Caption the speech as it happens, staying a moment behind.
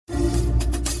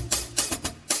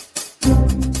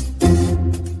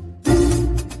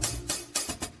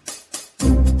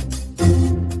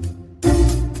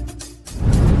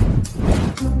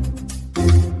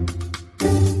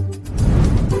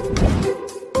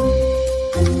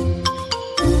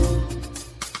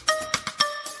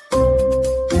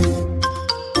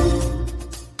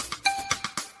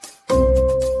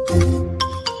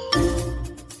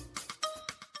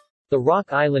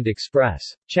Rock Island Express.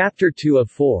 Chapter 2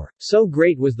 of 4. So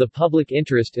great was the public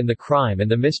interest in the crime and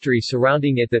the mystery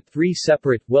surrounding it that 3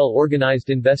 separate,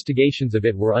 well-organized investigations of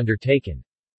it were undertaken.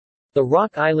 The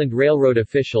Rock Island Railroad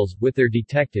officials, with their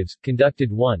detectives,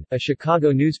 conducted one, a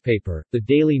Chicago newspaper, the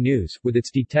Daily News, with its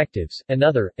detectives,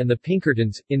 another, and the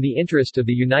Pinkertons, in the interest of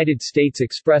the United States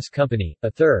Express Company,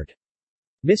 a third.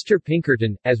 Mr.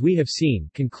 Pinkerton, as we have seen,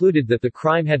 concluded that the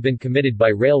crime had been committed by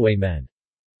railway men.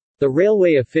 The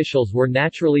railway officials were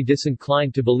naturally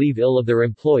disinclined to believe ill of their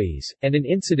employees, and an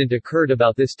incident occurred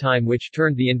about this time which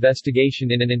turned the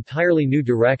investigation in an entirely new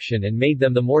direction and made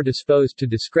them the more disposed to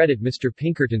discredit Mr.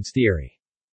 Pinkerton's theory.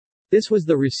 This was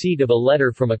the receipt of a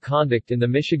letter from a convict in the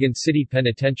Michigan City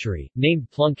Penitentiary, named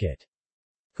Plunkett,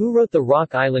 who wrote the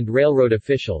Rock Island Railroad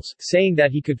officials, saying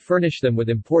that he could furnish them with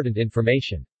important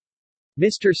information.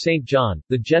 Mr. St. John,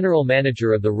 the general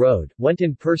manager of the road, went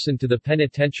in person to the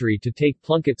penitentiary to take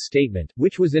Plunkett's statement,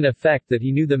 which was in effect that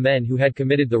he knew the men who had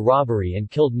committed the robbery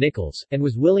and killed Nichols, and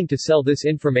was willing to sell this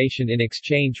information in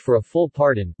exchange for a full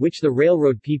pardon, which the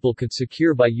railroad people could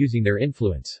secure by using their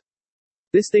influence.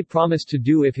 This they promised to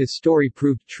do if his story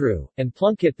proved true, and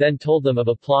Plunkett then told them of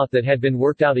a plot that had been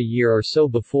worked out a year or so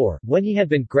before, when he had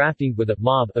been grafting with a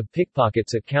mob of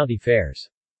pickpockets at county fairs.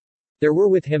 There were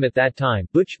with him at that time,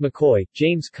 Butch McCoy,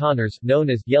 James Connors, known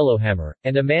as Yellowhammer,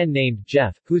 and a man named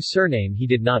Jeff, whose surname he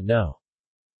did not know.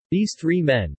 These 3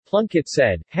 men, Plunkett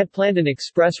said, had planned an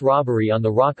express robbery on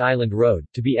the Rock Island Road,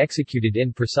 to be executed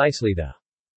in precisely the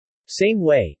same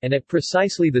way, and at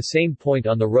precisely the same point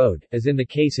on the road, as in the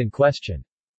case in question.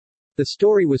 The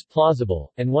story was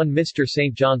plausible, and won Mr.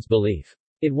 St. John's belief.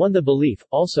 It won the belief,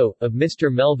 also, of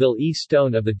Mr. Melville E.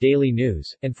 Stone of the Daily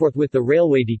News, and forthwith the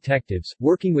railway detectives,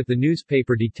 working with the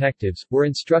newspaper detectives, were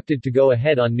instructed to go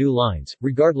ahead on new lines,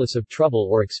 regardless of trouble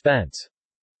or expense.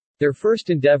 Their first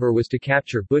endeavor was to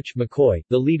capture Butch McCoy,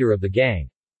 the leader of the gang.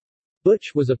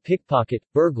 Butch was a pickpocket,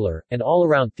 burglar, and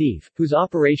all-around thief, whose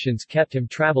operations kept him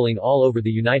traveling all over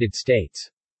the United States.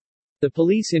 The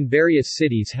police in various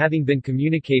cities having been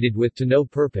communicated with to no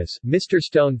purpose, Mr.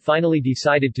 Stone finally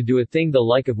decided to do a thing the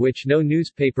like of which no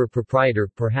newspaper proprietor,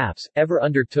 perhaps, ever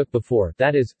undertook before,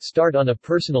 that is, start on a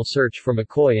personal search for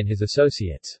McCoy and his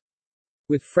associates.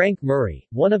 With Frank Murray,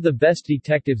 one of the best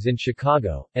detectives in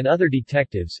Chicago, and other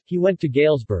detectives, he went to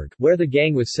Galesburg, where the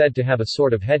gang was said to have a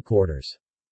sort of headquarters.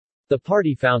 The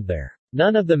party found there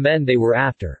none of the men they were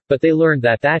after, but they learned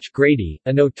that Thatch Grady,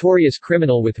 a notorious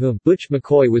criminal with whom Butch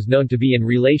McCoy was known to be in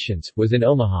relations, was in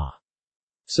Omaha.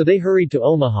 So they hurried to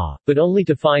Omaha, but only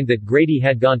to find that Grady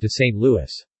had gone to St. Louis.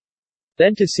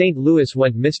 Then to St. Louis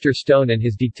went Mr. Stone and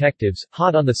his detectives,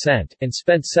 hot on the scent, and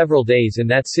spent several days in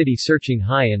that city searching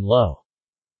high and low.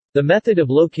 The method of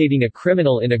locating a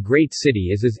criminal in a great city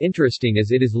is as interesting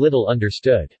as it is little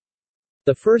understood.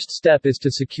 The first step is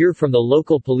to secure from the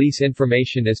local police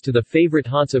information as to the favorite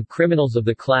haunts of criminals of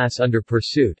the class under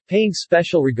pursuit, paying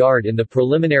special regard in the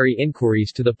preliminary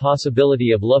inquiries to the possibility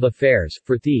of love affairs,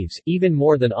 for thieves, even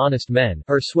more than honest men,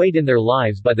 are swayed in their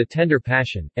lives by the tender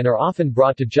passion, and are often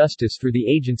brought to justice through the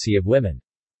agency of women.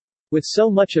 With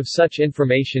so much of such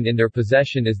information in their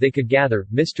possession as they could gather,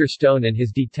 Mr. Stone and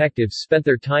his detectives spent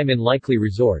their time in likely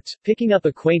resorts, picking up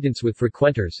acquaintance with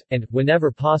frequenters, and,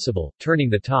 whenever possible, turning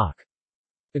the talk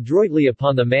adroitly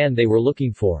upon the man they were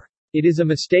looking for. It is a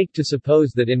mistake to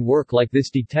suppose that in work like this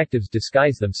detectives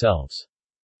disguise themselves.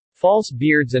 False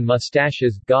beards and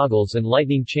mustaches, goggles and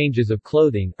lightning changes of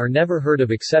clothing, are never heard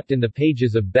of except in the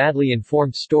pages of badly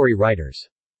informed story writers.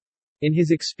 In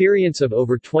his experience of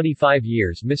over 25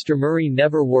 years Mr. Murray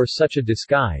never wore such a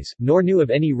disguise, nor knew of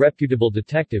any reputable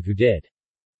detective who did.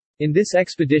 In this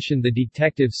expedition the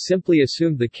detectives simply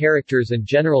assumed the characters and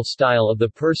general style of the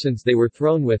persons they were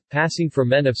thrown with, passing for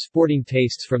men of sporting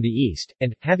tastes from the East,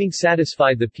 and, having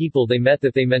satisfied the people they met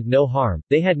that they meant no harm,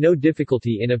 they had no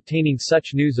difficulty in obtaining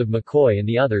such news of McCoy and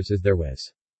the others as there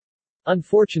was.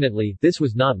 Unfortunately, this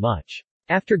was not much.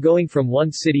 After going from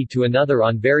one city to another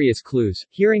on various clues,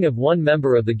 hearing of one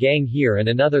member of the gang here and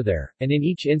another there, and in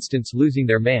each instance losing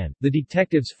their man, the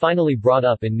detectives finally brought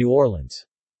up in New Orleans.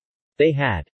 They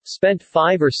had spent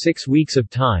 5 or 6 weeks of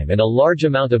time and a large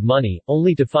amount of money,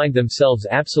 only to find themselves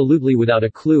absolutely without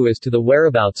a clue as to the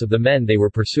whereabouts of the men they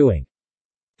were pursuing.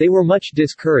 They were much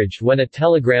discouraged when a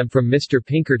telegram from Mr.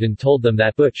 Pinkerton told them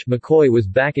that Butch McCoy was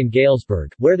back in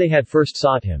Galesburg, where they had first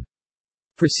sought him.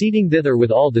 Proceeding thither with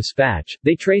all dispatch,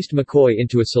 they traced McCoy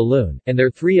into a saloon, and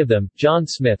there 3 of them, John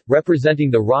Smith,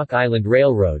 representing the Rock Island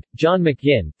Railroad, John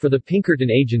McGinn, for the Pinkerton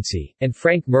Agency, and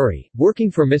Frank Murray, working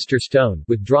for Mr. Stone,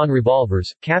 with drawn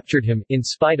revolvers, captured him, in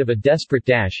spite of a desperate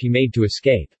dash he made to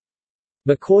escape.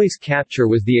 McCoy's capture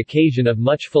was the occasion of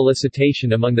much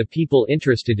felicitation among the people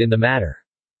interested in the matter.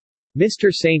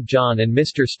 Mr. St. John and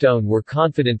Mr. Stone were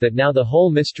confident that now the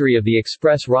whole mystery of the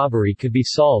express robbery could be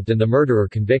solved and the murderer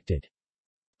convicted.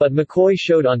 But McCoy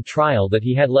showed on trial that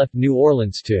he had left New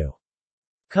Orleans to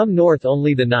come north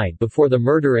only the night before the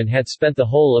murder and had spent the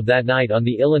whole of that night on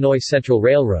the Illinois Central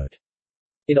Railroad.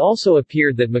 It also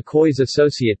appeared that McCoy's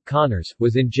associate, Connors,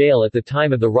 was in jail at the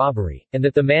time of the robbery, and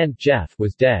that the man, Jeff,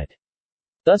 was dead.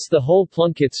 Thus the whole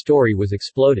Plunkett story was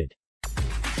exploded.